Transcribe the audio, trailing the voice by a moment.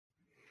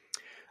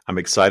I'm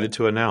excited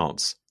to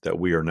announce that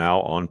we are now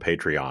on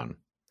Patreon.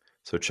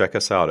 So check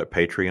us out at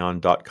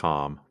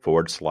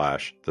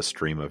patreon.com/the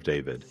Stream of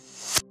David.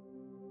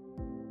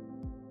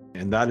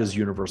 And that is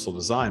universal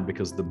design,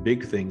 because the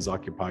big things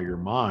occupy your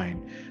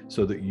mind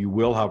so that you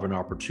will have an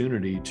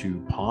opportunity to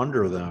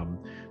ponder them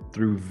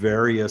through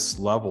various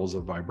levels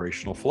of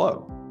vibrational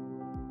flow.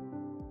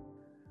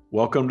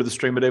 Welcome to the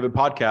Stream of David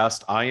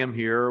podcast. I am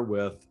here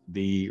with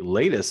the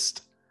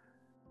latest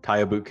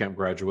Taya Bootcamp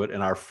graduate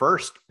and our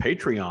first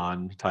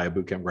Patreon Taya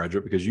Bootcamp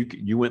graduate, because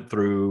you went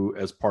through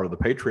as part of the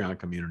Patreon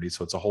community.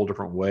 So it's a whole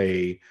different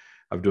way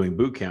of doing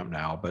bootcamp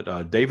now.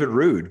 But David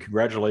Roode,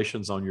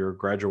 congratulations on your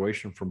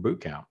graduation from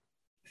bootcamp.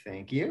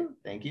 Thank you.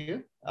 Thank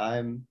you.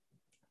 I'm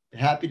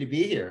happy to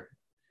be here.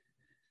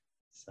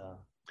 So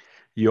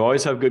you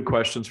always have good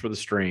questions for the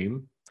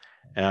stream.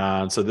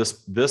 And so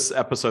this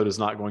episode is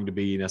not going to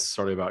be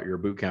necessarily about your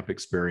bootcamp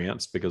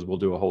experience, because we'll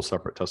do a whole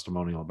separate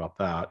testimonial about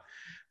that.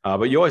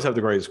 But you always have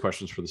the greatest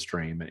questions for the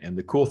stream. And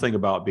the cool thing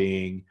about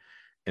being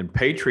in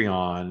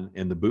Patreon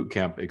in the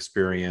bootcamp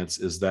experience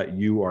is that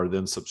you are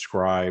then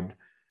subscribed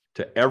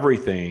to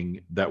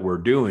everything that we're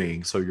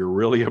doing. So you're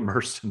really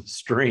immersed in the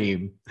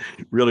stream,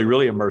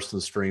 really immersed in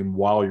the stream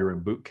while you're in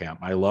bootcamp.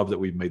 I love that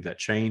we've made that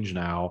change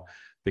now,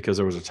 because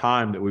there was a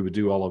time that we would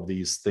do all of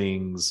these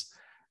things,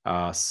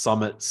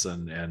 summits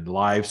and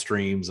live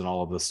streams and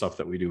all of the stuff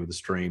that we do with the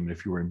stream. And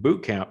if you were in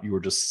bootcamp, you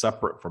were just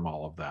separate from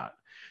all of that.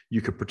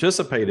 You could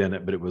participate in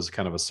it, but it was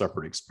kind of a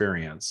separate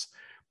experience.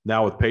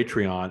 Now with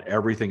Patreon,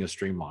 everything is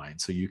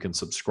streamlined. So you can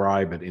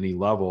subscribe at any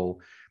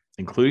level,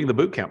 including the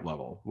bootcamp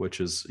level,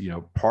 which is,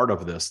 part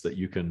of this, that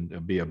you can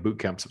be a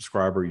bootcamp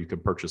subscriber. You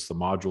can purchase the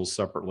modules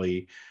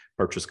separately,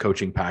 purchase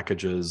coaching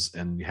packages,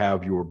 and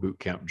have your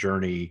bootcamp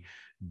journey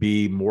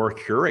be more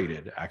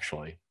curated,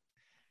 actually.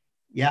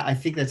 Yeah, I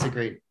think that's a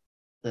great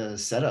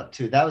setup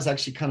too. That was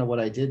actually kind of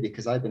what I did,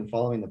 because I've been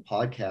following the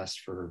podcast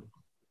for,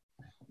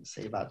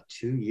 say, about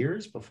 2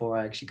 years before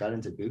I actually got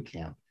into boot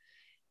camp.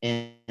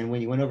 And when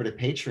you went over to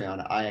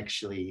Patreon, I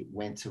actually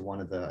went to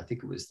one of I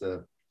think it was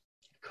the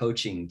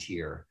coaching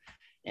tier,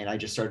 and I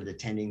just started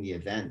attending the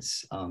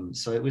events.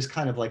 So it was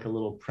kind of like a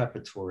little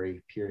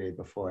preparatory period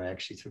before I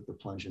actually took the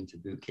plunge into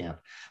boot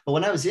camp. But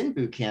when I was in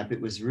boot camp, it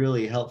was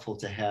really helpful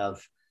to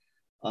have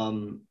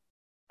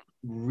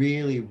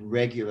really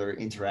regular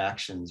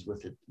interactions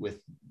with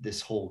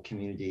this whole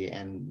community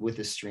and with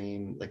the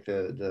stream, like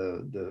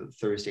the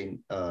Thursday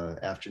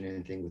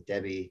afternoon thing with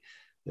Debbie,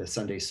 the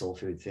Sunday soul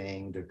food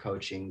thing, the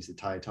coachings, the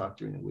Thai talk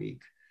during the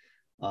week.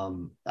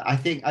 I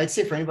think I'd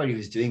say for anybody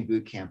who's doing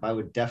boot camp, I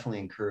would definitely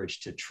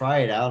encourage to try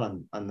it out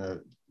on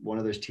the one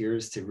of those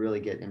tiers to really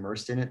get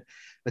immersed in it.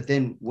 But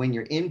then when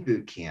you're in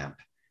boot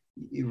camp,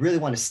 you really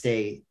want to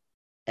stay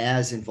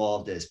as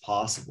involved as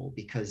possible,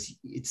 because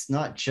it's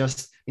not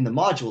just, the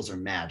modules are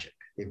magic.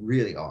 They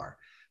really are.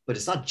 But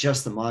it's not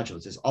just the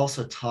modules. It's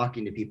also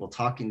talking to people,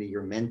 talking to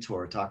your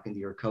mentor, talking to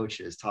your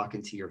coaches,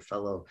 talking to your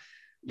fellow,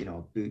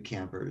 boot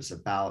campers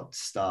about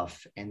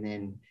stuff. And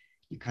then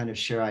you kind of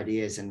share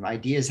ideas, and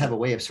ideas have a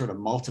way of sort of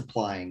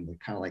multiplying. They're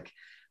kind of like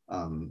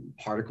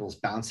particles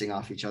bouncing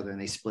off each other,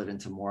 and they split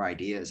into more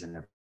ideas and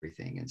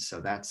everything. And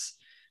so that's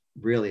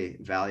really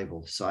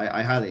valuable. So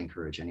I highly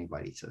encourage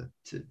anybody to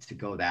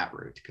go that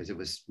route, because it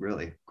was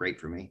really great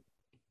for me.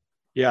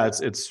 Yeah,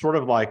 it's sort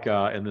of like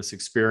in this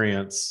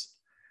experience,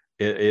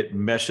 it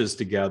meshes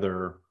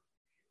together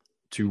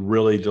to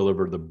really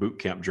deliver the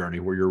bootcamp journey,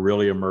 where you're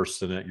really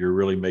immersed in it. You're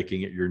really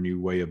making it your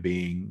new way of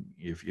being,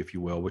 if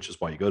you will, which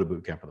is why you go to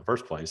bootcamp in the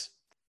first place.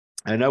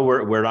 And I know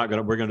we're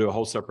going to do a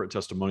whole separate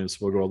testimonial, so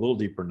we'll go a little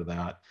deeper into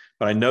that.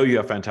 But I know you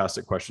have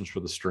fantastic questions for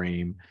the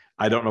stream.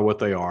 I don't know what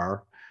they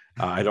are.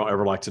 I don't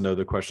ever like to know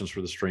the questions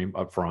for the stream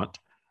up front.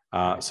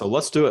 So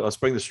let's do it. Let's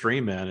bring the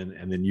stream in,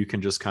 and then you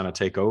can just kind of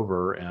take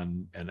over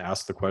and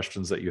ask the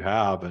questions that you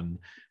have, and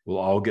we'll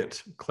all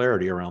get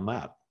clarity around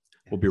that.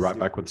 We'll be right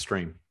back with the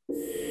stream.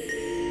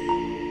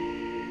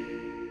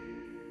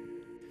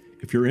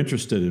 If you're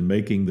interested in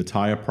making the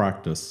Taya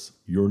practice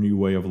your new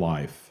way of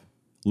life,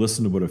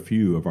 listen to what a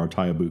few of our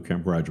Taya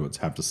Bootcamp graduates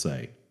have to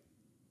say.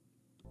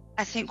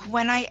 I think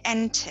when I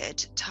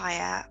entered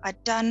Taya,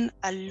 I'd done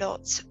a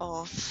lot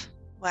of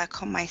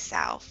work on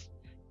myself.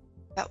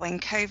 But when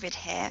COVID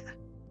hit,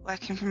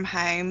 working from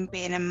home,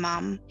 being a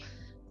mum,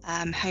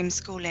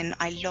 homeschooling,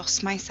 I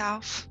lost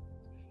myself,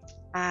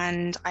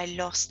 and I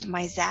lost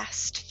my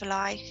zest for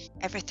life.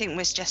 Everything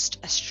was just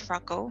a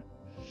struggle.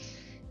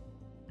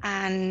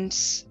 And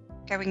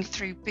going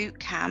through boot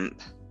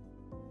camp,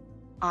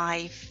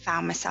 I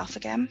found myself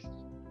again.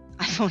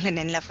 I've fallen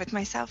in love with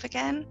myself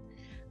again.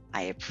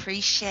 I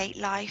appreciate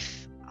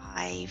life.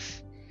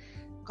 I've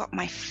got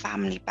my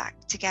family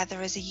back together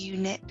as a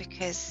unit,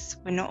 because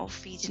we're not all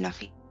feeding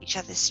off each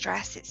other's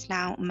stress. It's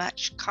now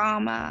much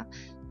calmer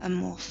and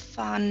more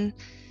fun.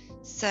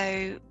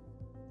 So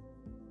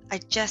I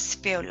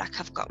just feel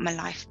like I've got my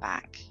life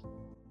back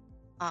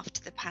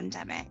after the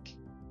pandemic,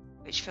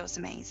 which feels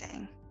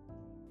amazing.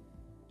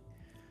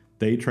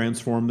 They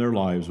transform their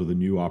lives with a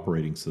new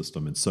operating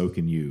system, and so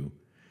can you.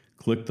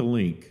 Click the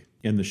link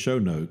in the show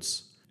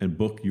notes and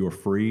book your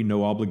free,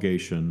 no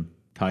obligation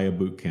Kaya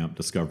Bootcamp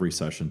discovery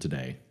session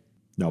today.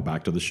 Now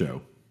back to the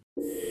show.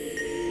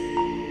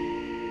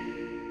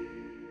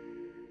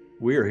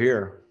 We are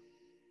here.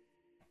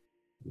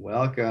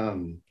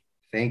 Welcome.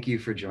 Thank you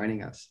for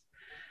joining us.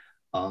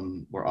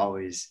 We're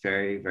always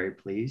very, very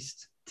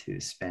pleased to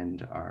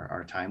spend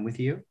our time with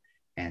you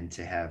and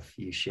to have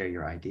you share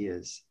your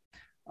ideas.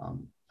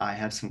 I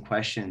have some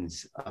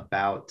questions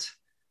about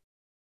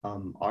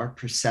our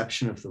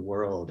perception of the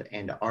world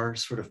and our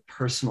sort of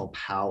personal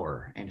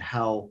power and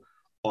how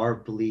our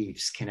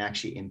beliefs can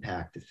actually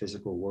impact the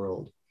physical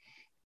world.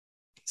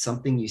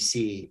 Something you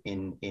see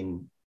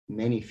in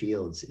many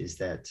fields is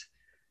that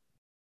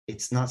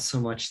it's not so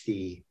much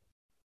the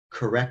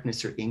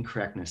correctness or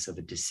incorrectness of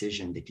a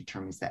decision that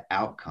determines the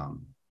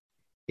outcome.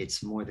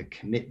 It's more the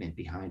commitment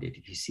behind it.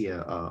 If you see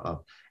a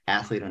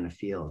athlete on a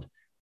field,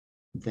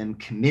 them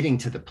committing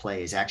to the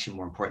play is actually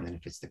more important than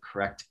if it's the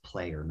correct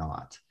play or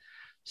not.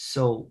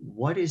 So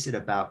what is it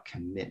about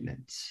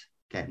commitment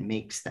that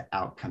makes the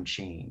outcome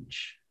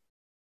change?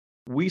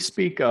 We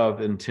speak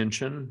of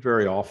intention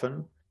very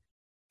often.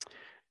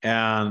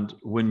 And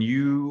when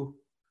you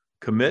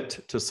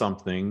commit to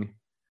something,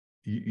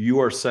 you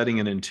are setting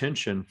an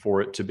intention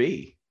for it to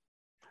be.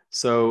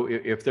 So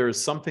if there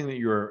is something that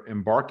you're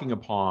embarking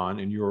upon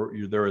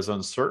and there is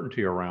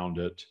uncertainty around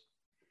it,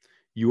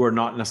 you are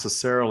not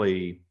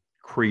necessarily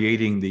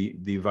creating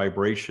the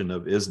vibration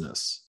of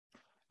isness,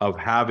 of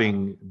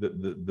having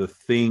the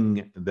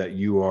thing that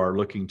you are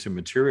looking to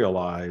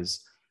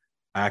materialize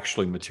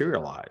actually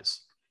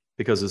materialize.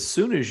 Because as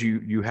soon as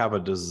you have a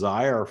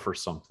desire for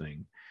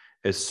something,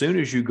 as soon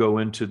as you go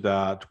into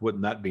that,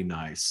 wouldn't that be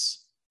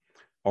nice?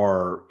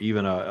 Or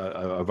even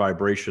a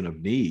vibration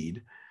of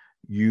need,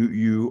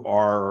 you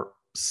are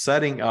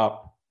setting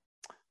up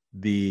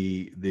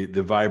the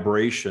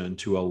vibration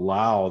to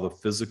allow the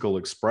physical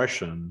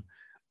expression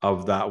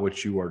of that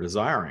which you are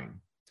desiring.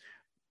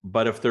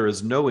 But if there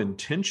is no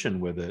intention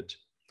with it,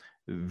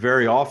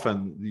 very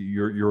often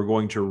you're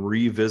going to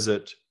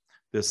revisit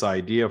this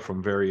idea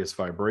from various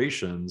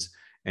vibrations,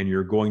 and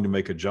you're going to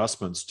make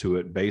adjustments to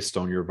it based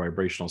on your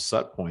vibrational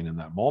set point in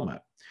that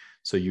moment.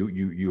 So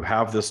you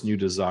have this new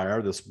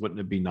desire, this wouldn't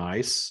it be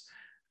nice?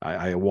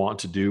 I want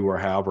to do or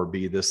have or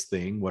be this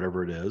thing,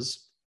 whatever it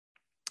is.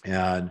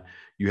 And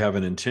you have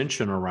an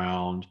intention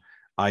around,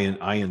 I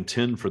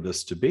intend for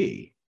this to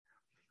be.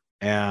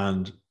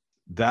 And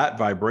that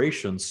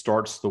vibration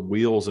starts the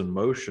wheels in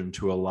motion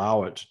to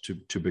allow it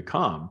to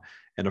become.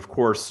 And of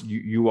course,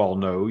 you all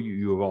know,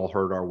 you have all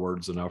heard our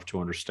words enough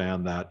to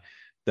understand that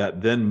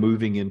then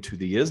moving into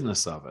the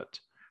isness of it,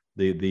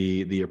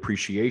 the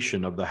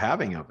appreciation of the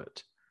having of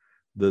it,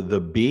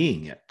 the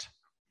being it,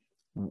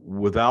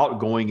 without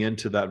going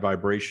into that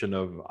vibration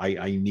of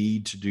I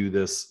need to do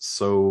this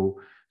so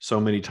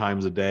many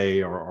times a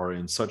day or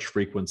in such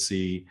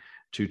frequency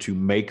to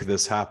make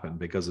this happen.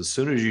 Because as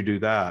soon as you do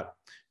that,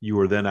 you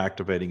are then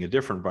activating a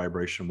different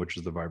vibration, which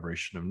is the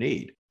vibration of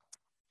need.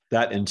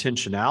 That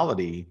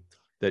intentionality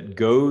that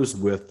goes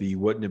with the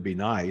wouldn't it be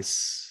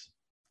nice?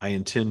 I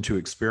intend to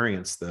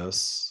experience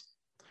this.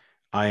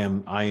 I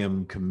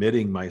am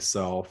committing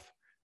myself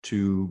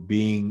to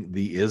being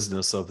the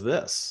isness of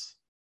this.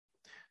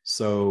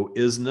 So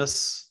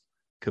isness,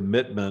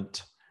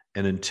 commitment,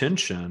 and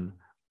intention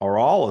are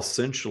all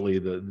essentially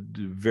the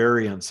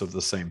variants of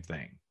the same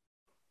thing.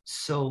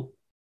 So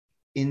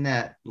in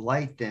that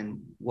light,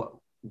 then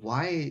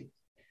why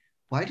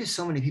do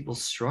so many people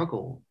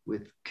struggle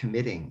with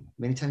committing?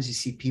 Many times you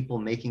see people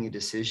making a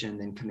decision,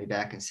 then coming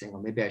back and saying,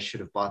 well, maybe I should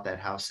have bought that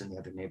house in the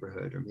other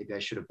neighborhood, or maybe I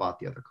should have bought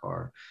the other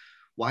car.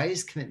 Why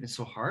is commitment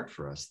so hard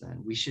for us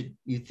then?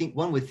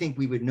 One would think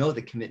we would know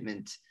the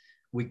commitment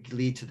would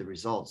lead to the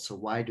results. So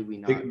why do we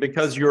not?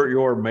 Because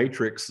your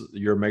matrix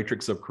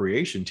of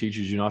creation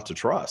teaches you not to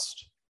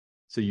trust.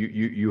 So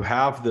you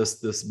have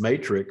this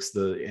matrix,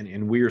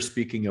 and we are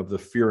speaking of the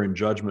fear and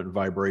judgment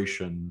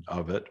vibration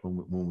of it.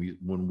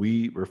 When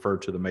we refer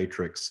to the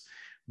matrix,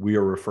 we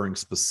are referring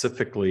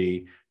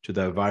specifically to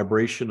that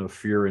vibration of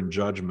fear and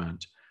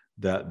judgment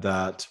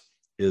that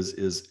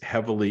is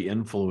heavily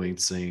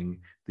influencing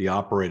the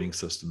operating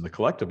system, the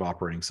collective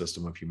operating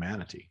system of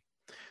humanity.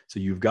 So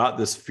you've got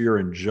this fear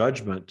and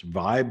judgment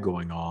vibe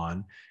going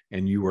on,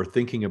 and you are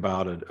thinking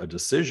about a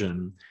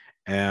decision,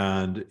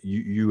 and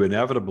you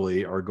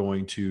inevitably are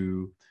going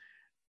to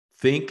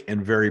think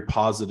in very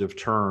positive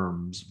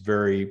terms,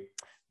 very,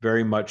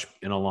 very much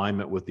in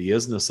alignment with the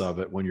isness of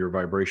it when your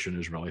vibration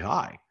is really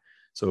high.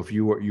 So if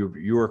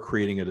you are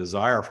creating a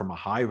desire from a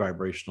high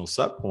vibrational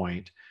set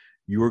point,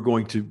 you are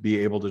going to be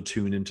able to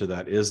tune into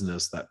that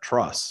isness, that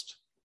trust.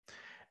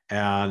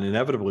 And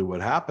inevitably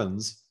what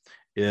happens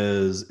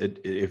is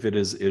if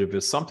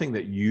it's something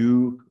that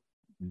you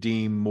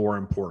deem more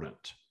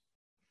important,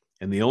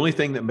 and the only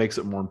thing that makes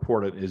it more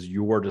important is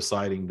you're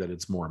deciding that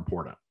it's more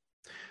important.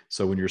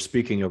 So when you're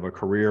speaking of a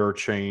career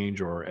change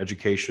or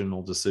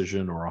educational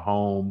decision or a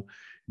home,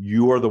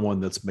 you are the one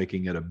that's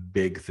making it a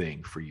big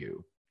thing for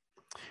you.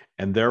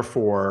 And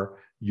therefore,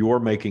 your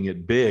making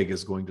it big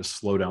is going to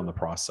slow down the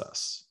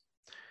process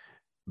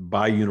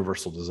by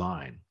universal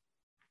design.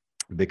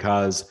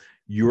 because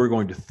you are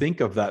going to think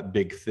of that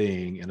big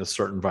thing in a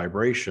certain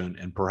vibration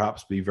and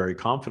perhaps be very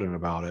confident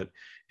about it.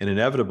 And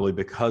inevitably,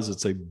 because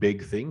it's a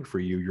big thing for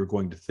you, you're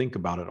going to think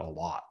about it a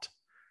lot.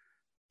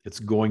 It's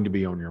going to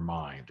be on your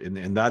mind.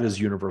 And that is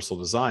universal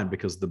design,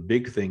 because the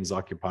big things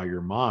occupy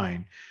your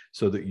mind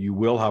so that you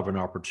will have an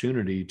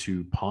opportunity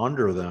to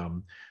ponder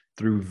them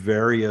through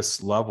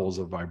various levels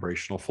of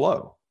vibrational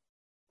flow.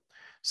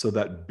 So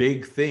that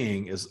big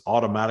thing is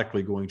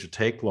automatically going to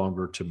take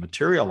longer to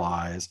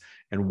materialize.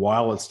 And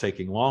while it's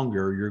taking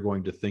longer, you're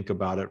going to think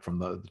about it from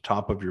the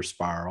top of your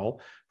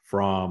spiral,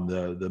 from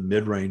the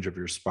mid-range of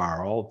your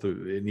spiral,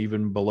 and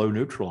even below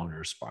neutral on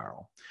your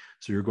spiral.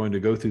 So you're going to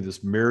go through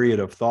this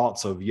myriad of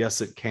thoughts of, yes,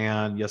 it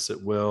can, yes,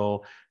 it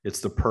will, it's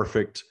the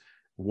perfect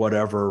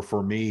whatever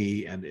for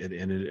me,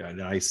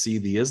 and I see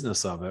the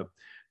isness of it,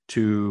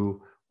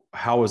 to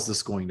how is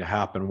this going to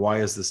happen? Why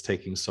is this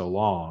taking so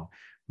long?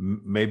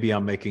 Maybe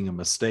I'm making a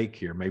mistake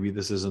here. Maybe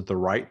this isn't the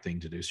right thing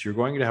to do. So you're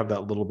going to have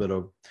that little bit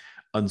of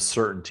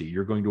uncertainty.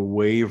 You're going to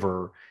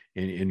waver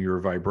in your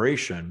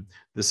vibration.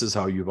 This is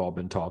how you've all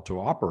been taught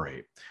to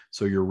operate.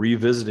 So you're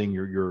revisiting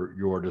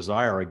your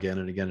desire again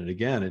and again and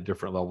again at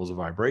different levels of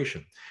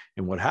vibration.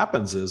 And what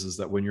happens is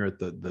that when you're at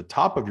the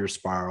top of your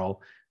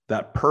spiral,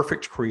 that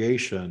perfect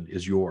creation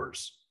is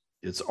yours.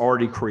 It's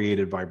already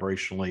created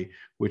vibrationally,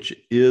 which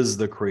is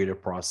the creative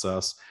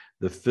process.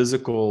 The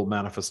physical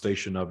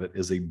manifestation of it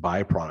is a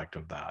byproduct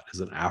of that,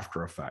 is an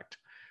after effect.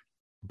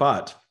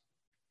 But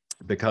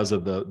because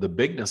of the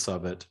bigness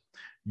of it,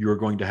 you're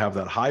going to have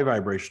that high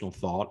vibrational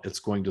thought. It's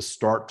going to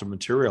start to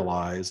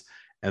materialize,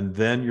 and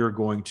then you're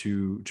going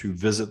to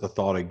visit the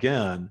thought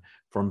again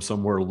from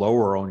somewhere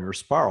lower on your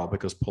spiral,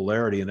 because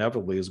polarity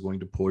inevitably is going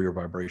to pull your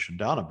vibration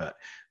down a bit.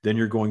 Then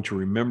you're going to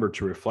remember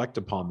to reflect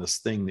upon this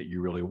thing that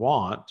you really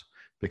want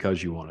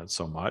because you want it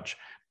so much.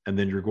 And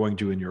then you're going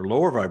to, in your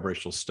lower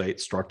vibrational state,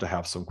 start to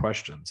have some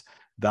questions.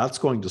 That's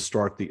going to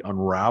start the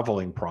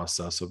unraveling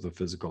process of the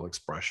physical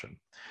expression.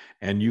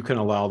 And you can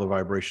allow the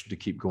vibration to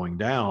keep going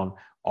down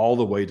all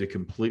the way to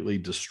completely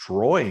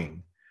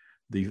destroying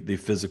the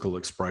physical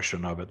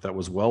expression of it that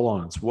was well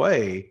on its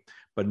way.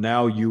 But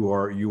now you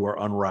are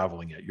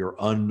unraveling it. You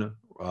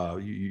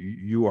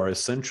are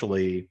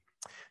essentially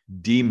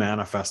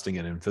demanifesting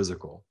it in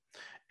physical,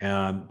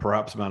 and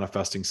perhaps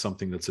manifesting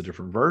something that's a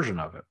different version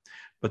of it.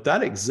 But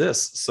that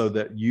exists so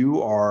that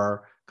you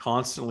are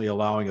constantly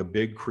allowing a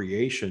big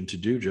creation to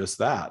do just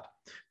that,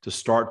 to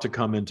start to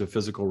come into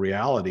physical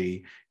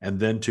reality and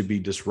then to be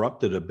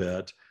disrupted a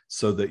bit,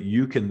 so that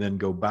you can then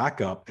go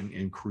back up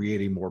and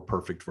create a more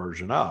perfect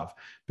version of.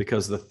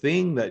 Because the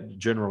thing that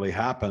generally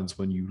happens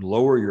when you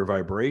lower your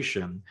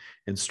vibration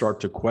and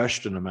start to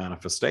question a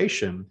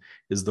manifestation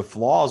is the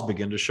flaws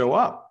begin to show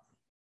up.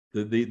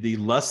 The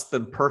less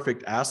than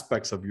perfect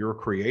aspects of your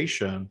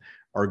creation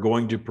are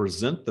going to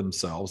present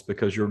themselves,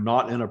 because you're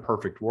not in a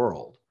perfect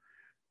world.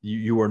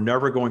 You are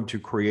never going to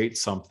create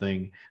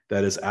something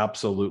that is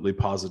absolutely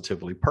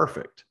positively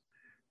perfect.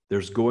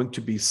 There's going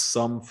to be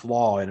some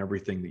flaw in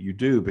everything that you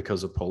do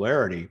because of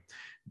polarity,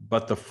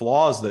 but the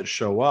flaws that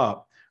show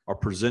up are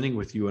presenting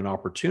with you an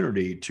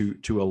opportunity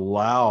to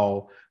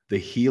allow the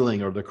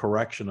healing or the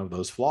correction of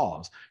those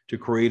flaws, to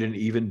create an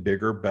even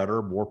bigger,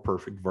 better, more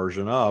perfect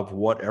version of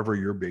whatever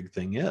your big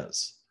thing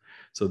is.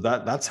 So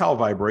that's how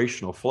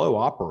vibrational flow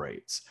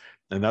operates.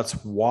 And that's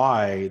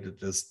why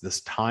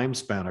this time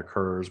span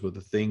occurs with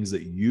the things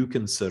that you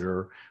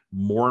consider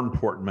more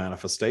important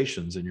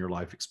manifestations in your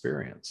life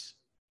experience.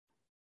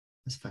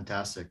 That's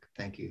fantastic.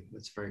 Thank you.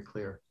 That's very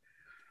clear.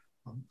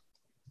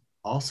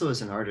 Also,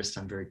 as an artist,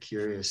 I'm very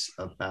curious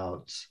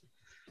about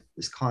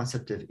this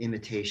concept of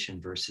imitation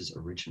versus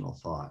original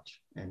thought.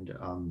 And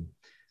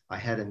I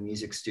had a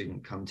music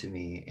student come to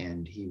me,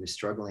 and he was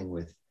struggling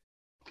with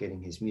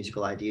getting his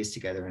musical ideas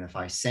together. And if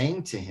I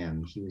sang to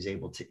him, he was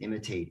able to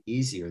imitate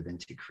easier than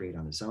to create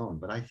on his own.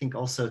 But I think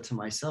also to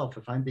myself,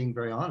 if I'm being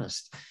very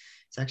honest,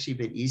 it's actually a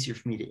bit easier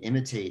for me to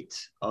imitate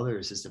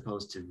others as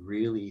opposed to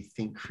really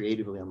think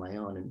creatively on my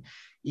own. And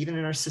even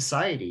in our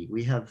society,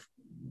 we have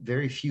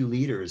very few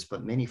leaders,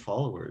 but many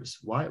followers.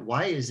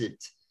 Why is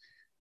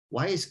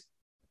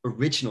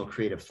original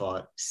creative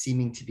thought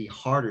seeming to be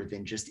harder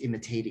than just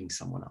imitating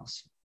someone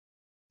else?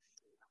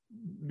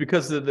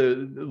 Because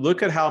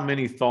look at how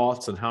many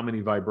thoughts and how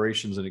many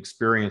vibrations and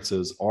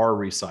experiences are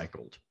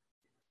recycled,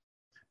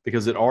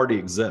 because it already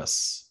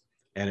exists.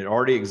 And it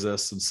already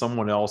exists, and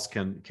someone else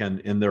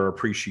can in their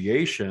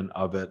appreciation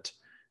of it,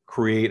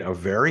 create a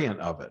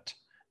variant of it.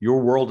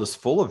 Your world is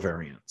full of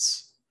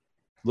variants.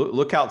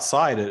 Look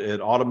outside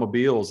at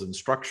automobiles and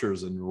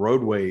structures and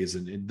roadways,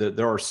 and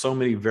there are so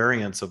many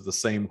variants of the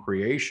same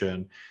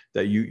creation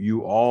that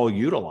you all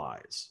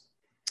utilize.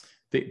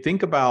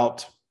 Think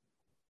about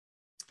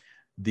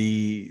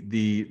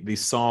the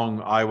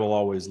song "I Will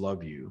Always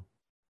Love You."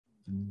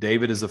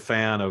 David is a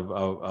fan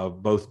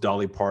of both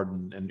Dolly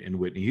Parton and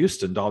Whitney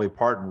Houston. Dolly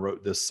Parton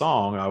wrote this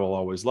song, "I Will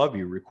Always Love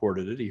You,"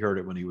 recorded it. He heard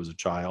it when he was a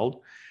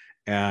child.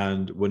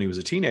 And when he was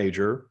a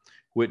teenager,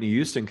 Whitney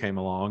Houston came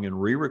along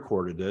and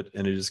re-recorded it,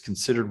 and it is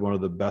considered one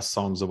of the best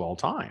songs of all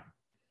time.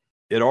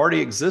 It already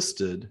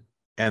existed,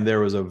 And there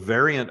was a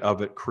variant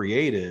of it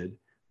created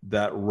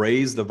that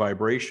raised the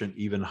vibration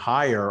even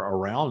higher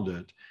around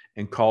it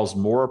and caused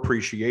more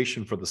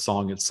appreciation for the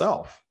song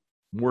itself,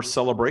 more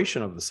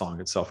celebration of the song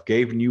itself,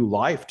 gave new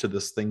life to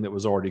this thing that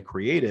was already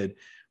created.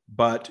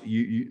 But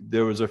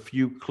there was a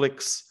few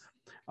clicks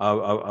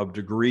of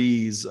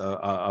degrees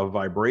of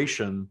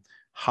vibration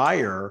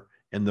higher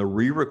in the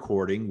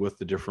re-recording with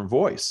the different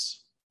voice.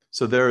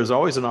 So there is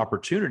always an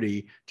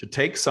opportunity to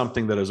take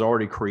something that is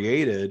already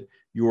created.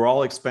 You are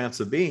all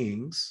expansive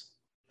beings,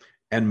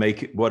 and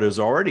make what is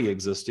already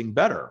existing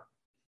better.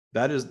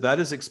 That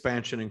is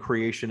expansion and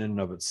creation in and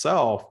of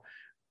itself,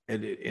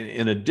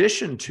 in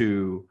addition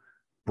to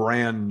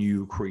brand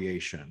new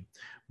creation.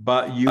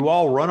 But you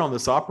all run on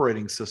this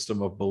operating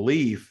system of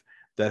belief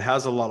that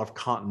has a lot of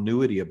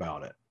continuity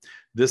about it.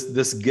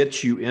 This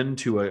gets you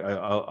into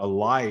a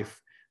life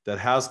that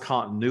has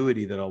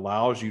continuity, that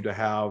allows you to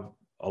have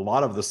a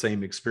lot of the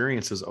same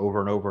experiences over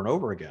and over and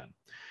over again.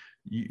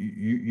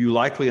 You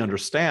likely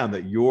understand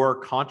that your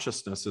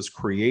consciousness is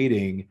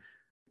creating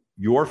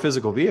your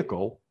physical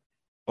vehicle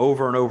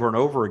over and over and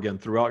over again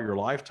throughout your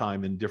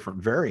lifetime in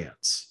different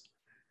variants.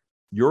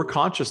 Your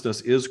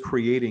consciousness is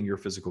creating your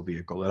physical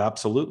vehicle. It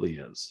absolutely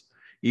is.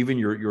 Even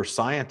your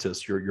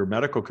scientists, your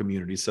medical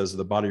community says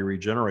the body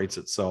regenerates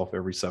itself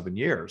every 7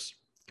 years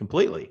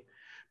completely,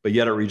 but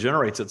yet it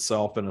regenerates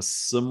itself in a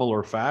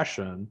similar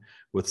fashion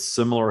with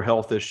similar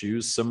health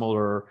issues,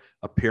 similar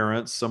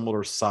appearance,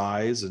 similar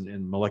size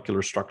and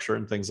molecular structure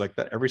and things like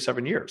that every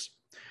 7 years.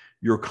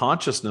 Your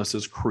consciousness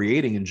is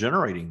creating and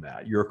generating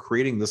that. You're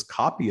creating this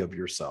copy of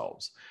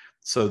yourselves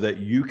so that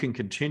you can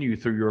continue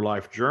through your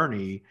life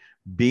journey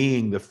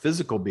being the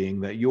physical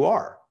being that you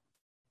are.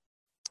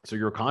 So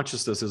your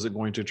consciousness isn't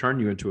going to turn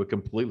you into a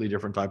completely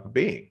different type of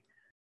being.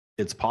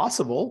 It's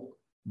possible,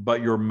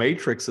 but your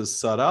matrix is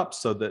set up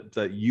so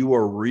that you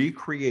are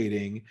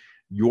recreating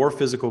your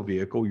physical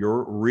vehicle,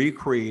 you're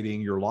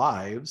recreating your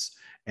lives.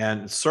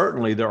 And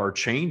certainly there are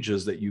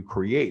changes that you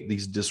create.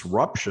 These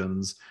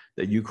disruptions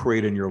that you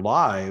create in your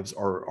lives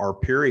are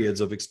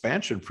periods of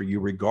expansion for you,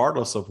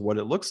 regardless of what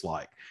it looks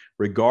like,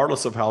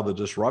 regardless of how the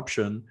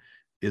disruption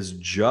is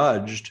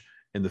judged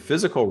in the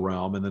physical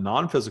realm. In the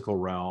non-physical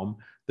realm,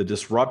 the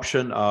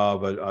disruption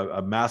of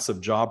a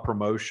massive job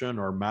promotion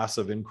or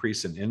massive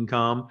increase in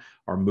income,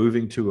 or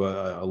moving to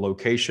a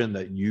location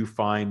that you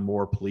find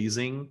more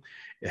pleasing,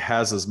 it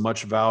has as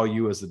much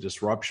value as the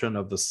disruption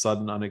of the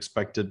sudden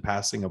unexpected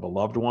passing of a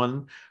loved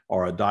one,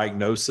 or a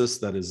diagnosis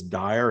that is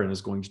dire and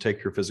is going to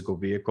take your physical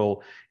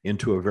vehicle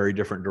into a very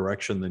different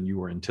direction than you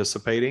were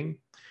anticipating.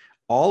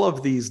 All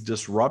of these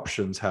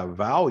disruptions have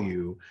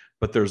value,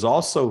 but there's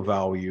also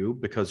value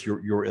because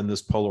you're in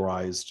this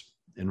polarized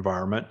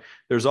environment.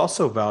 There's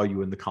also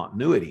value in the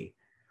continuity.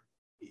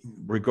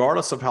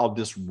 Regardless of how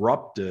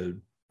disruptive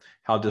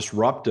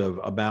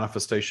a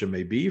manifestation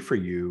may be for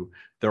you,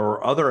 there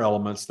are other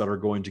elements that are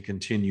going to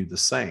continue the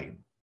same.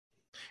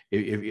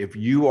 If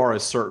you are a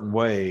certain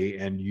way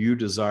and you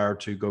desire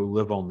to go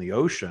live on the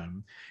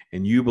ocean,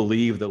 and you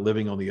believe that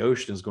living on the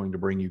ocean is going to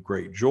bring you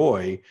great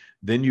joy,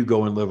 then you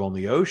go and live on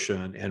the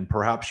ocean, and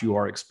perhaps you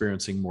are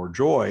experiencing more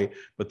joy,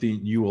 but then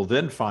you will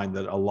then find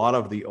that a lot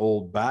of the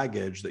old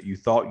baggage that you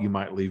thought you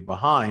might leave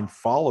behind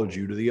followed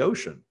you to the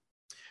ocean,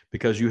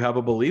 because you have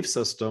a belief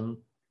system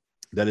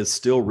that is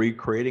still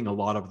recreating a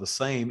lot of the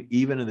same,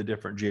 even in the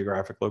different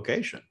geographic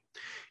location.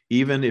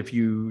 Even if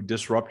you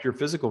disrupt your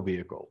physical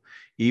vehicle,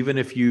 even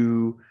if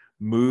you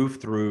move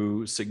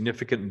through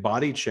significant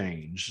body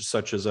change,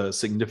 such as a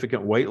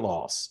significant weight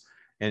loss,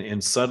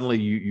 and suddenly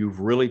you've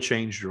really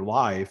changed your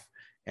life,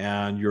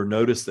 and you're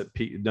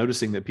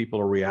noticing that people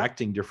are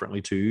reacting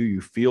differently to you,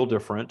 you feel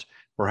different,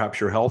 perhaps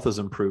your health has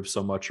improved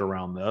so much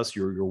around this,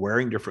 you're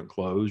wearing different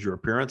clothes, your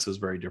appearance is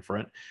very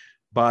different,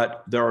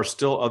 but there are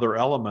still other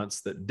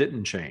elements that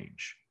didn't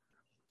change.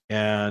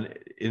 And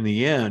in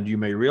the end, you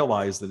may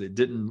realize that it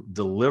didn't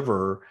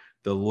deliver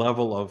the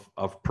level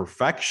of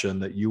perfection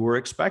that you were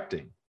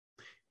expecting,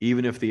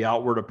 even if the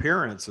outward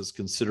appearance is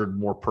considered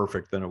more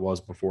perfect than it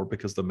was before,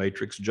 because the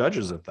matrix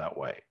judges it that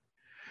way.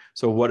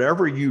 So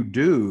whatever you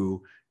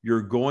do,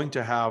 you're going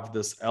to have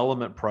this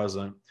element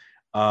present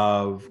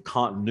of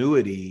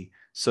continuity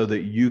so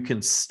that you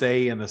can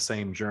stay in the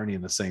same journey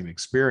and the same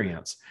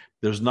experience.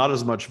 There's not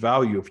as much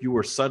value if you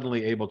were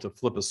suddenly able to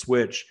flip a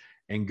switch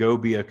and go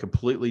be a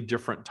completely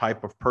different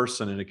type of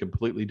person in a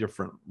completely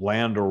different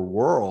land or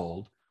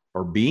world,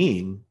 or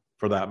being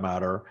for that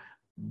matter.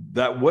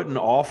 That wouldn't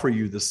offer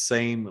you the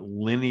same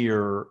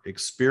linear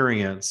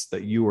experience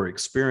that you were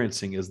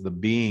experiencing as the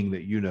being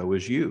that you know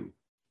as you.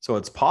 So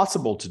it's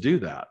possible to do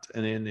that.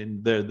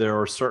 And there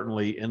are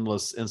certainly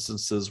endless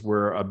instances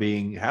where a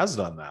being has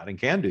done that and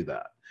can do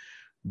that.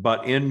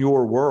 But in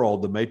your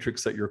world, the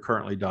matrix that you're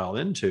currently dialed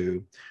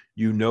into,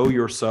 you know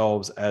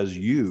yourselves as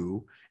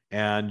you,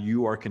 and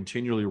you are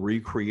continually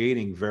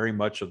recreating very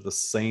much of the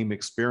same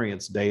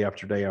experience day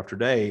after day after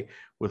day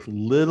with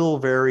little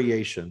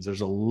variations.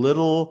 There's a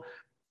little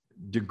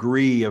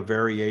degree of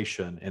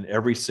variation in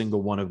every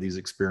single one of these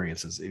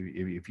experiences.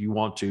 If you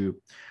want to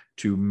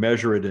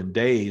measure it in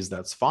days,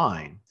 that's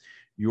fine.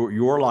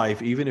 your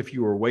life, even if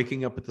you were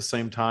waking up at the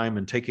same time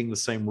and taking the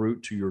same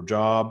route to your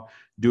job,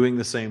 doing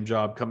the same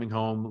job, coming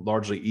home,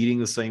 largely eating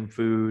the same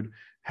food,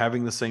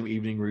 having the same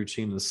evening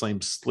routine, the same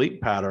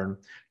sleep pattern,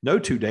 no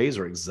 2 days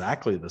are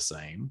exactly the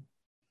same.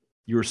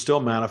 You're still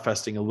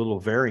manifesting a little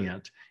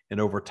variant. And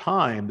over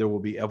time, there will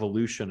be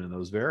evolution in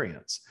those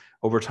variants.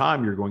 Over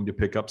time, you're going to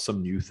pick up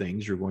some new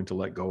things. You're going to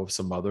let go of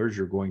some others.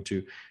 You're going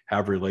to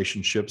have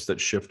relationships that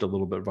shift a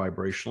little bit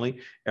vibrationally.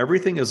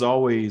 Everything is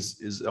always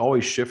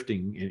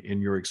shifting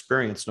in your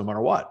experience, no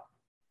matter what.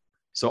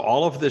 So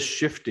all of this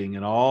shifting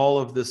and all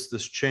of this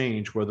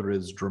change, whether it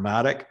is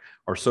dramatic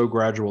or so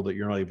gradual that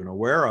you're not even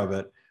aware of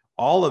it,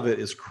 all of it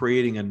is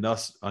creating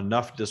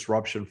enough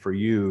disruption for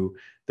you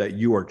that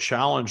you are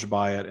challenged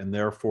by it and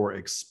therefore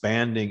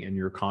expanding in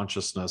your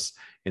consciousness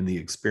in the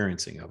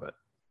experiencing of it.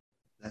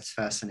 That's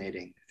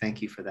fascinating.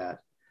 Thank you for that.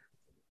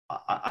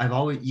 I've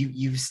always,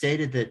 you've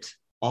stated that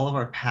all of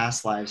our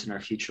past lives and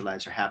our future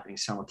lives are happening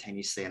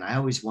simultaneously. And I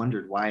always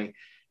wondered why,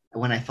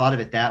 when I thought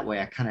of it that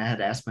way, I kind of had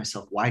to ask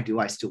myself, why do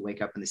I still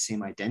wake up in the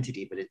same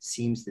identity? But it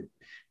seems that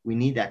we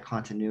need that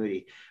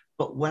continuity.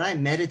 But when I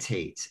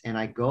meditate and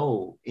I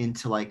go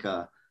into like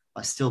a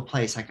still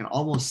place, I can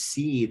almost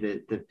see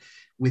the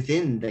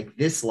within like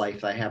this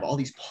life, I have all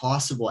these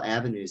possible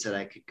avenues that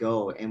I could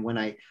go. And when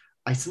I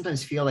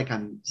sometimes feel like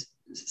I'm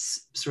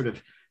sort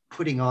of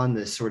putting on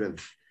this sort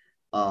of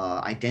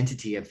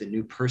identity of the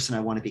new person I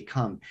want to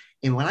become.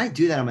 And when I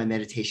do that on my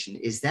meditation,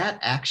 is that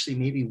actually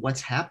maybe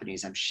what's happening?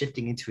 Is I'm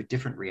shifting into a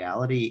different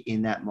reality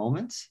in that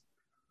moment?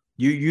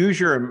 You use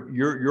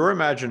your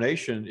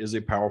imagination is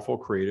a powerful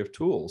creative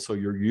tool. So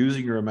you're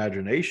using your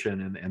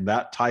imagination in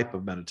that type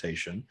of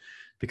meditation,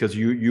 because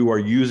you are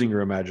using your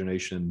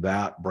imagination in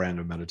that brand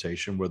of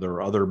meditation, where there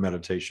are other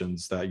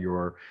meditations that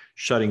you're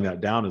shutting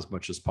that down as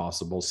much as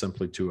possible,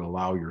 simply to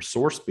allow your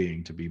source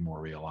being to be more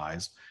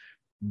realized.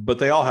 But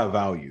they all have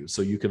value.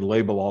 So you can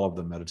label all of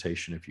them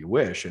meditation if you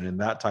wish. And in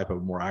that type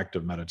of more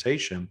active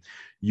meditation,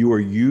 you are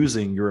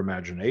using your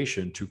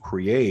imagination to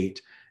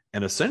create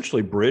and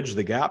essentially bridge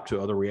the gap to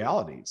other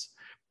realities.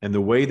 And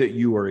the way that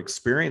you are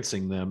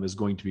experiencing them is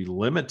going to be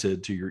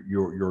limited to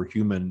your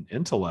human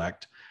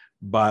intellect,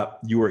 but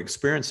you are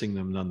experiencing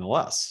them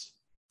nonetheless.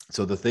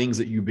 So the things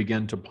that you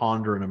begin to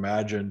ponder and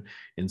imagine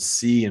and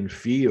see and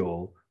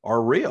feel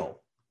are real.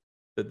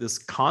 That this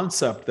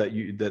concept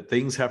that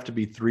things have to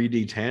be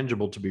 3D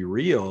tangible to be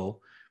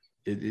real,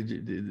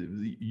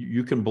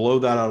 you can blow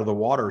that out of the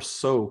water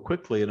so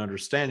quickly, and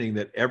understanding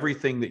that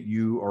everything that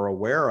you are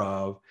aware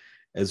of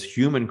as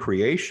human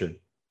creation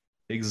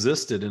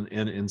existed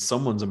in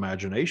someone's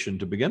imagination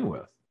to begin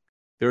with.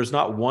 There's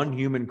not one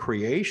human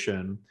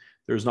creation.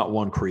 There's not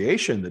one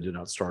creation that did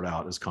not start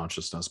out as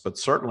consciousness, but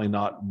certainly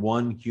not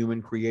one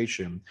human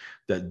creation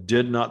that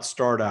did not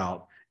start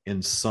out in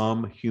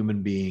some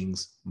human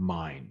being's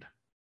mind.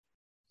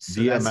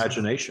 Via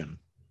imagination.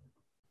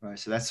 Right.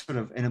 So that's sort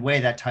of, in a way,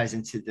 that ties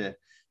into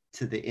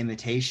the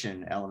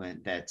imitation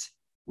element, that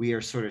we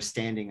are sort of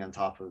standing on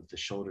top of the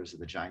shoulders of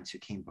the giants who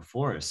came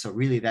before us. So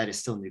really, that is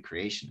still new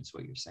creation, is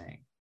what you're saying.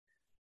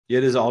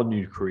 It is all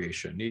new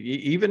creation.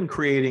 Even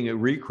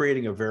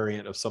recreating a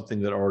variant of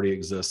something that already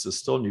exists is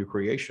still new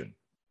creation.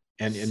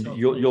 And so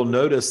you'll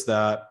notice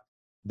that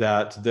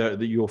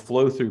you'll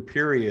flow through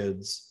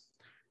periods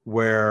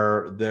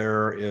where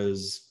there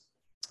is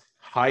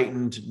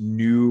heightened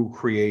new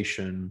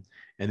creation,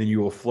 and then you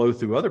will flow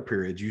through other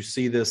periods. You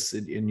see this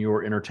in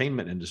your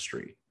entertainment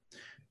industry.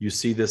 You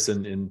see this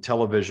in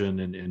television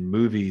and in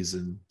movies.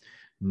 And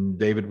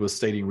David was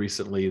stating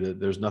recently that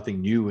there's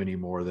nothing new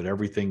anymore, that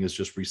everything is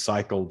just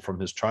recycled from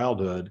his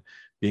childhood,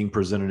 being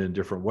presented in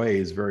different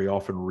ways, very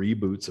often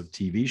reboots of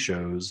TV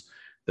shows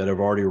that have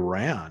already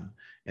ran.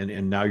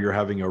 And now you're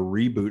having a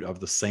reboot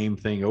of the same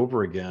thing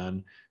over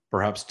again,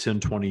 perhaps 10,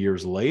 20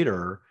 years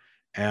later.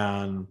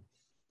 And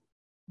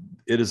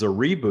it is a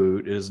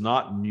reboot. It is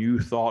not new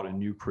thought and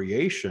new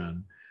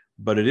creation,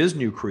 but it is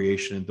new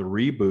creation. And the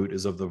reboot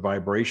is of the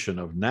vibration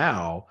of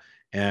now.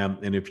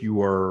 And if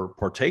you are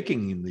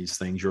partaking in these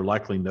things, you're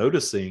likely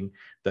noticing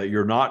that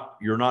you're not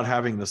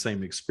having the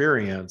same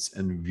experience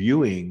and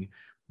viewing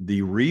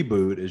the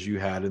reboot as you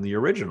had in the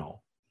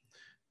original,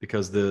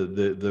 because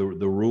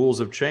the rules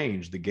have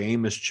changed. The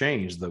game has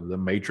changed. The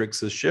matrix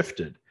has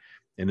shifted.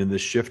 And in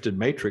this shifted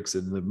matrix,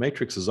 and the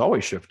matrix is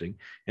always shifting,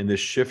 in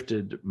this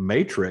shifted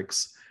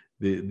matrix,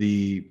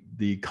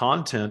 the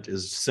content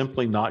is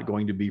simply not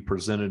going to be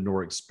presented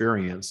nor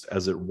experienced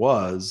as it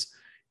was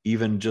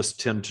even just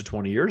 10 to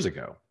 20 years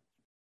ago,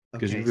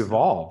 because you've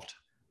evolved.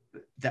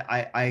 That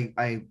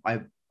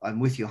I'm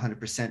with you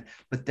 100%,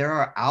 but there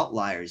are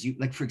outliers.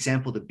 Like, for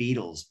example, the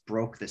Beatles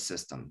broke the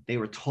system. They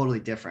were totally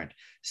different.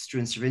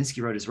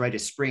 Stravinsky wrote his Rite of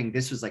Spring.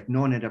 This was like,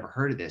 no one had ever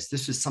heard of this.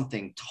 This was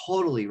something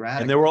totally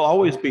radical. And there will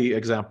always be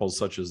examples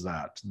such as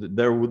that.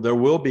 There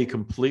will be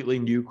completely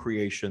new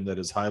creation that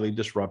is highly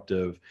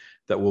disruptive,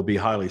 that will be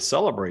highly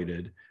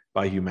celebrated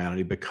by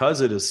humanity,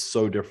 because it is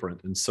so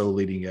different and so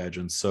leading edge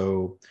and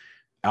so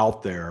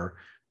out there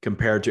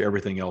compared to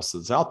everything else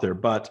that's out there.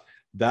 But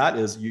that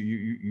is,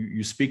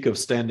 you speak of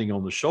standing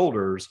on the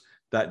shoulders.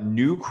 that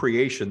new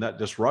creation, that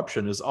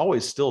disruption is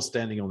always still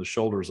standing on the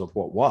shoulders of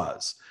what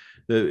was.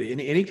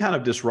 Any kind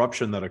of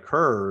disruption that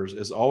occurs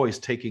is always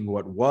taking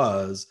what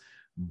was,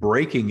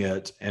 breaking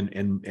it,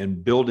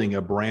 and building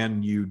a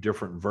brand new,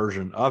 different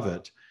version of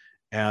it.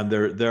 And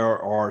there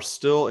are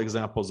still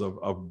examples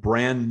of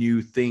brand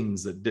new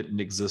things that didn't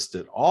exist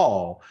at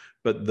all,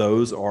 but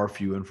those are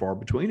few and far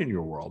between in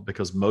your world,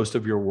 because most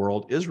of your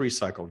world is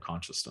recycled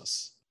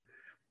consciousness.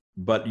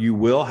 But you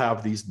will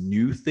have these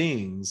new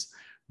things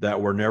that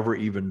were never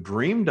even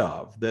dreamed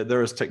of. That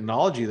there is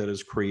technology that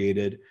is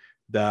created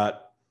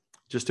that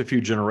just a few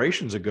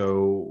generations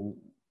ago,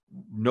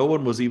 no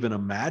one was even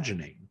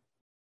imagining.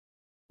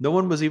 No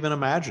one was even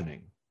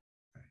imagining.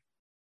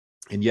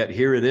 And yet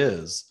here it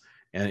is.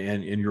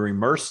 And you're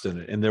immersed in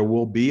it. And there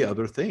will be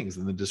other things.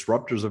 And the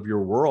disruptors of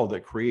your world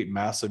that create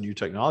massive new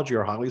technology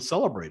are highly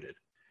celebrated.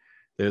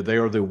 They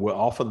are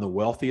often the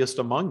wealthiest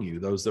among you,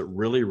 those that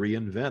really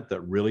reinvent,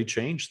 that really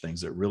change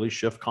things, that really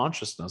shift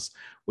consciousness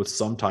with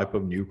some type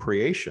of new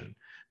creation,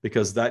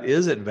 because that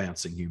is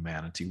advancing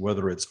humanity,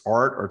 whether it's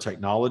art or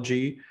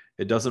technology,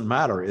 it doesn't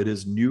matter. It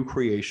is new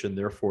creation,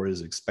 therefore it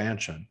is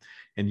expansion.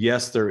 And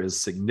yes, there is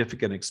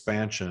significant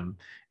expansion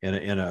in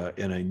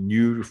a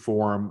new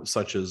form,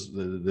 such as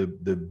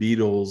the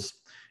Beatles'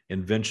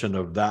 invention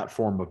of that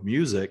form of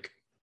music.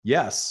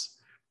 Yes,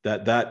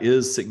 that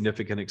is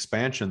significant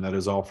expansion that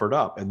is offered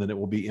up, and then it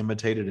will be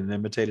imitated and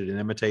imitated and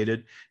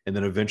imitated, and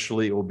then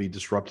eventually it will be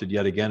disrupted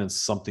yet again, and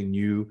something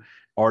new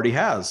already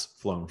has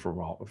flowed from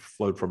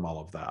all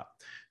of that.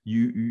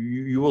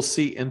 You will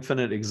see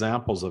infinite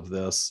examples of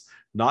this,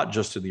 not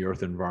just in the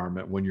Earth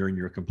environment. When you're in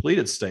your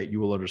completed state, you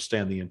will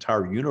understand the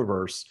entire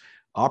universe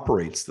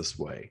operates this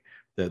way.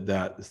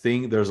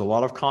 There's a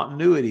lot of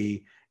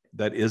continuity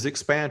that is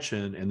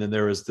expansion, and then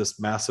there is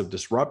this massive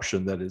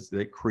disruption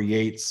that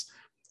creates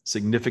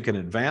significant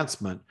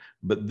advancement.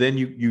 But then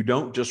you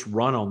don't just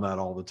run on that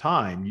all the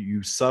time.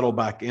 You settle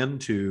back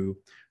into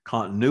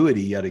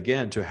continuity yet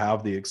again to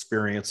have the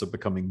experience of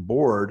becoming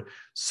bored,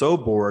 so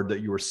bored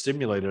that you were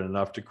stimulated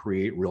enough to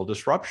create real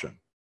disruption.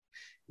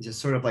 It's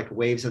just sort of like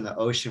waves in the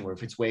ocean, where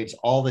if it's waves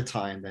all the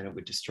time, then it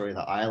would destroy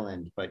the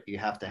island. But you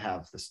have to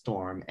have the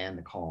storm and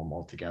the calm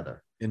all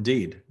together.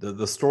 Indeed.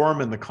 The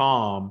storm and the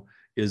calm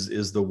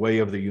is the way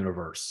of the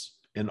universe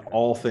in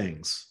all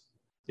things.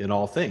 In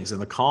all things.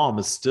 And the calm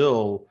is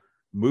still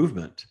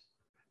movement.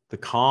 The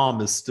calm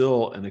is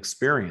still an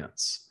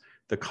experience.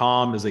 The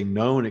calm is a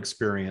known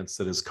experience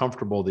that is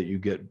comfortable, that you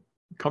get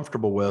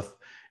comfortable with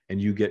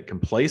and you get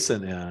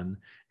complacent in,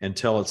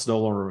 until it's no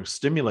longer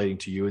stimulating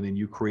to you. And then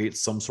you create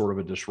some sort of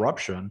a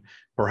disruption,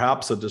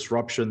 perhaps a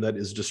disruption that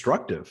is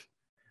destructive.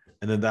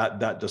 And then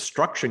that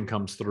destruction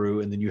comes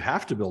through, and then you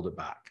have to build it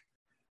back.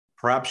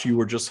 Perhaps you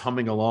were just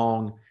humming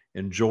along,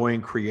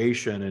 enjoying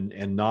creation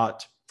and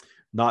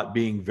not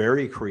being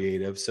very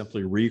creative,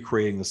 simply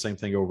recreating the same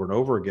thing over and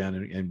over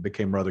again, and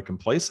became rather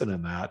complacent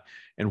in that.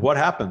 And what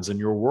happens in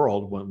your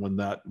world when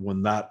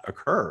that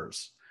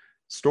occurs?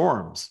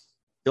 Storms,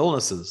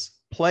 illnesses,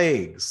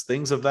 plagues,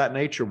 things of that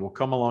nature will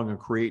come along and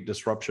create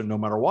disruption no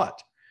matter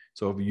what.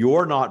 So if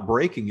you're not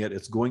breaking it,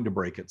 it's going to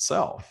break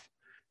itself.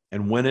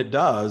 And when it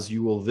does,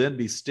 you will then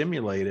be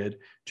stimulated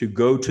to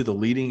go to the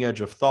leading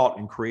edge of thought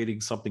and creating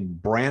something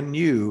brand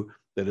new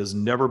that has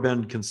never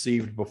been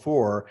conceived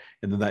before.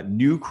 And then that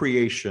new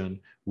creation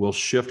will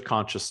shift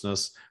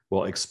consciousness,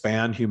 will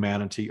expand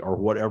humanity or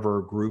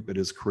whatever group it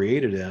is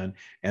created in,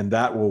 and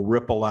that will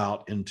ripple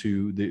out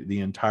into the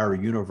entire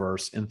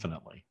universe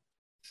infinitely.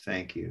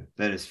 Thank you.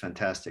 That is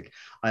fantastic.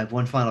 I have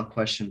one final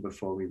question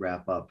before we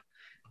wrap up.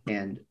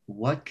 And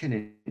what can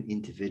an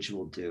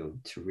individual do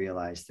to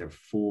realize their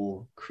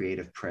full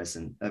creative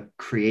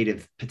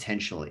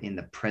potential in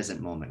the present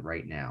moment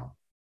right now?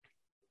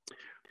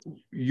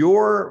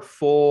 Your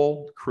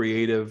full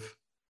creative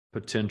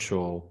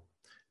potential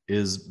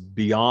is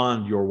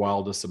beyond your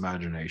wildest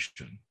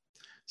imagination.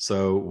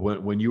 So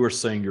when you were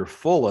saying your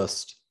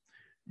fullest,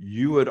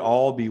 you would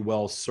all be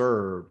well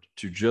served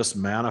to just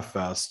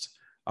manifest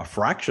a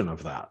fraction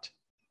of that.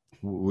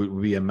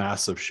 Would be a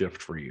massive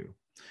shift for you.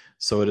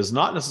 So it is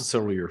not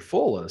necessarily your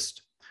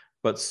fullest,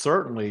 but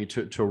certainly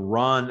to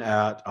run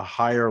at a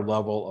higher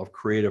level of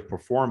creative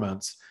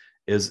performance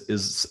is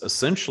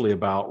essentially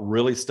about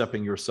really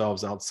stepping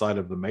yourselves outside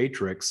of the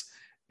matrix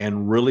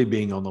and really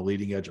being on the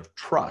leading edge of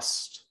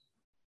trust,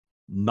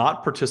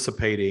 not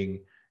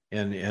participating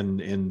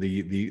in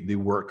the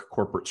work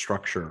corporate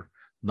structure,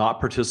 not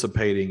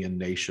participating in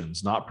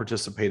nations, not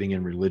participating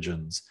in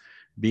religions,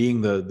 being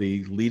the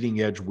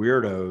leading edge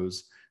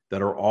weirdos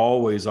that are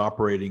always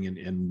operating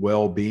in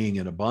well-being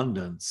and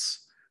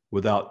abundance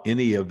without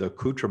any of the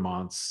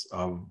accoutrements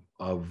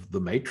of the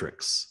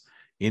matrix,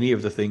 any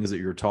of the things that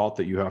you're taught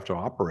that you have to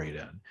operate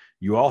in.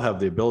 You all have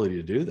the ability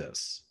to do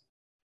this.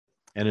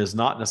 And it's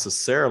not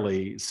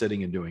necessarily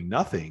sitting and doing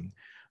nothing,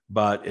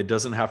 but it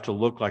doesn't have to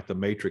look like the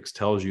matrix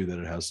tells you that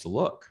it has to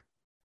look.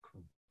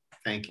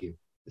 Thank you.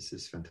 This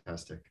is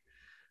fantastic.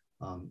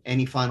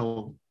 Any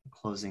final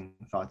closing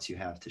thoughts you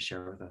have to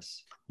share with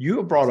us? You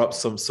have brought up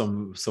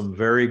some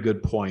very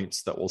good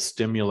points that will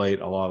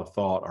stimulate a lot of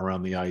thought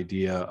around the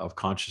idea of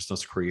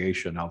consciousness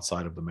creation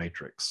outside of the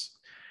matrix.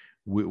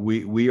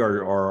 We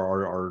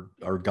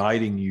are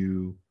guiding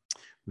you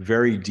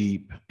very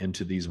deep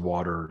into these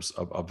waters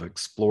of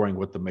exploring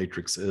what the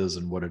matrix is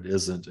and what it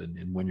isn't,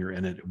 and when you're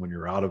in it and when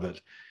you're out of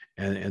it.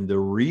 And the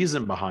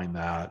reason behind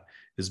that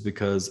is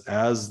because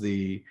as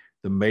the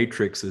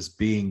matrix is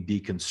being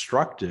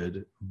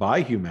deconstructed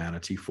by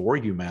humanity for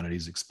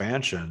humanity's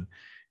expansion,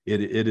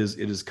 it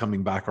is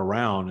coming back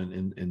around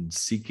and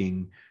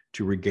seeking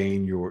to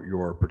regain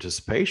your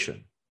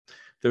participation.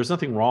 There's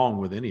nothing wrong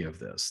with any of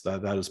this.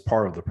 That is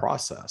part of the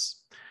process.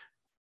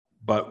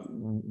 But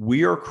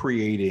we are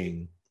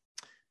creating,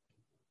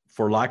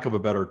 for lack of a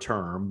better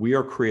term, we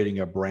are creating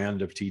a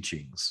brand of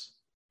teachings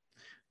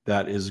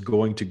that is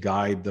going to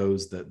guide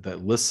those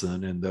that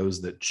listen and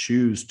those that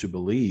choose to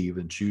believe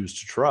and choose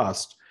to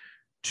trust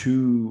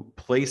to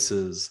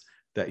places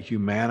that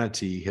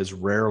humanity has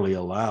rarely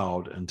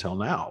allowed until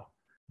now.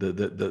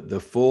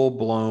 The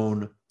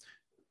full-blown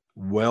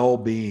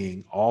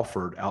well-being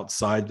offered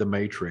outside the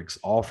matrix,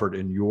 offered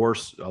in your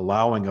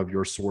allowing of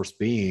your source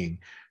being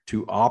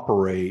to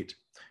operate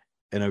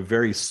in a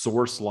very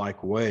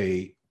source-like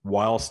way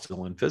while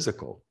still in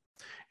physical.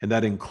 And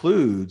that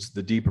includes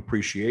the deep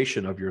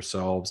appreciation of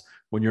yourselves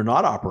when you're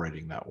not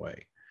operating that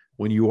way,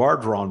 when you are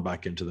drawn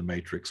back into the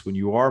matrix, when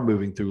you are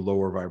moving through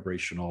lower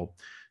vibrational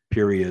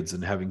periods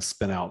and having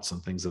spin outs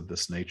and things of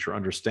this nature,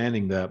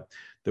 understanding that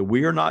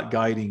we are not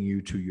guiding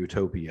you to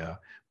utopia.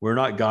 We're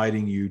not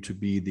guiding you to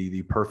be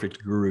the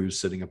perfect guru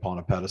sitting upon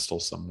a pedestal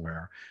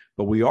somewhere,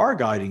 but we are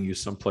guiding you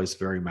someplace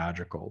very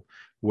magical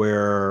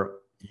where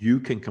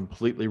you can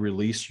completely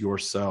release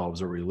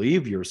yourselves or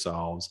relieve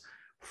yourselves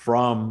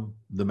from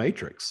the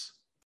matrix.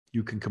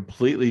 You can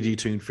completely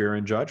detune fear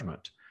and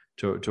judgment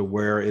to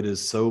where it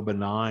is so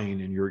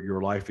benign in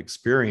your life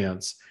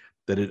experience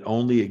that it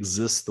only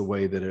exists the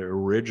way that it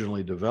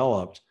originally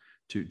developed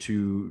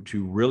to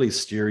really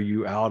steer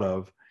you out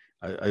of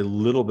a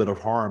little bit of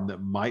harm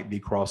that might be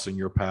crossing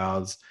your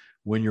paths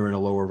when you're in a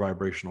lower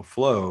vibrational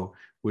flow,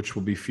 which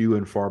will be few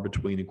and far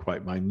between and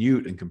quite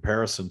minute in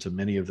comparison to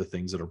many of the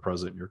things that are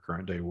present in your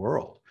current day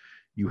world.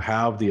 You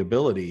have the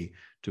ability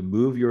to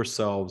move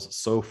yourselves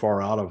so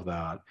far out of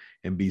that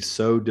and be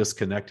so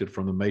disconnected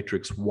from the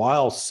matrix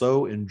while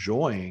so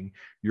enjoying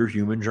your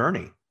human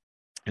journey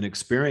and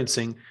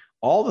experiencing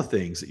all the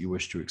things that you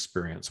wish to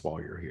experience while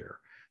you're here.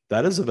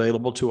 That is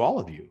available to all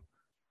of you.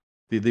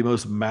 The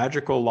most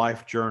magical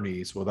life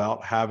journeys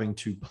without having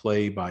to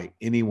play by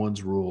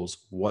anyone's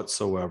rules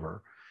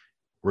whatsoever,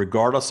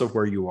 regardless of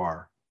where you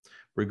are,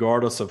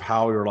 regardless of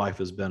how your life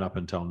has been up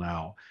until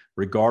now,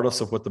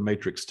 regardless of what the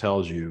matrix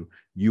tells you,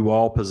 you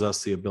all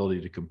possess the ability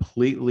to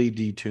completely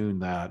detune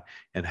that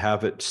and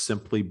have it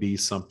simply be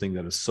something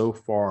that is so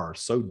far,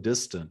 so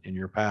distant in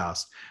your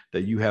past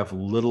that you have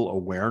little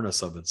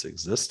awareness of its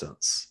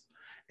existence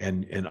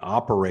and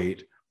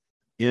operate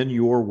in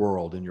your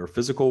world, in your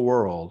physical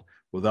world,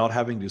 without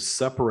having to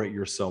separate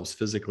yourselves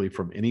physically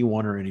from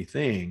anyone or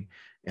anything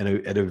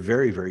at a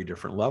very, very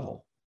different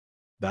level.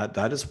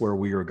 That is where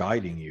we are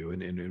guiding you.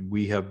 And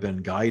we have been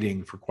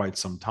guiding for quite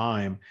some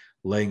time,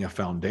 laying a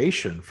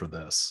foundation for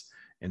this.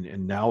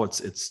 And now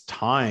it's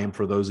time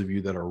for those of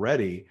you that are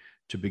ready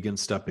to begin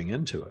stepping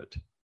into it.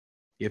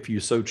 If you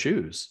so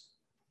choose,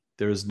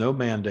 there is no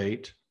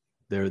mandate.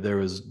 There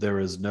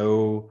is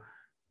no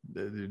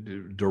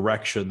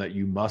direction that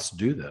you must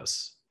do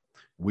this.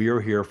 We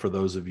are here for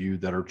those of you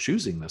that are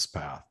choosing this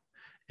path,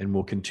 and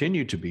will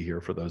continue to be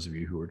here for those of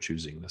you who are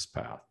choosing this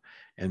path.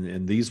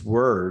 And these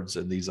words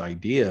and these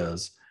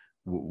ideas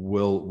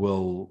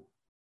will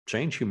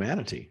change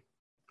humanity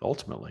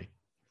ultimately.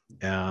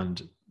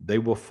 And they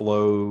will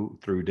flow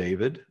through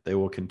David. They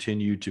will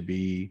continue to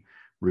be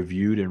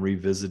reviewed and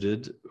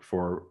revisited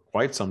for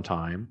quite some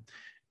time.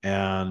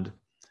 And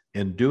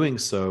in doing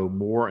so,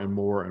 more and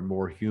more and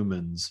more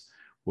humans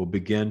will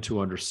begin to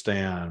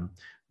understand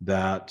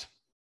that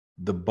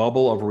the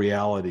bubble of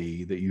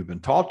reality that you've been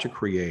taught to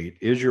create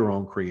is your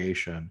own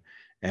creation,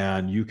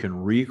 and you can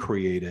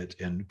recreate it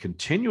and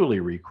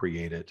continually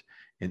recreate it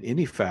in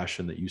any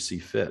fashion that you see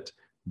fit.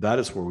 That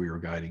is where we are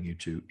guiding you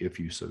to, if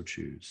you so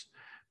choose.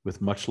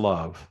 With much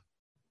love,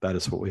 that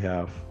is what we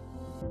have.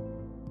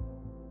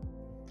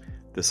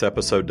 This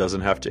episode doesn't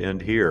have to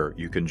end here.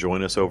 You can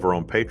join us over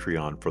on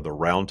Patreon for the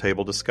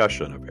roundtable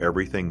discussion of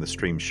everything the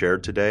stream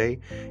shared today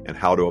and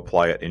how to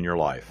apply it in your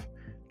life.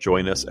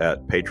 Join us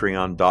at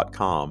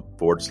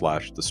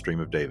patreon.com/the Stream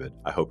of David.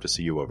 I hope to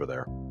see you over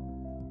there.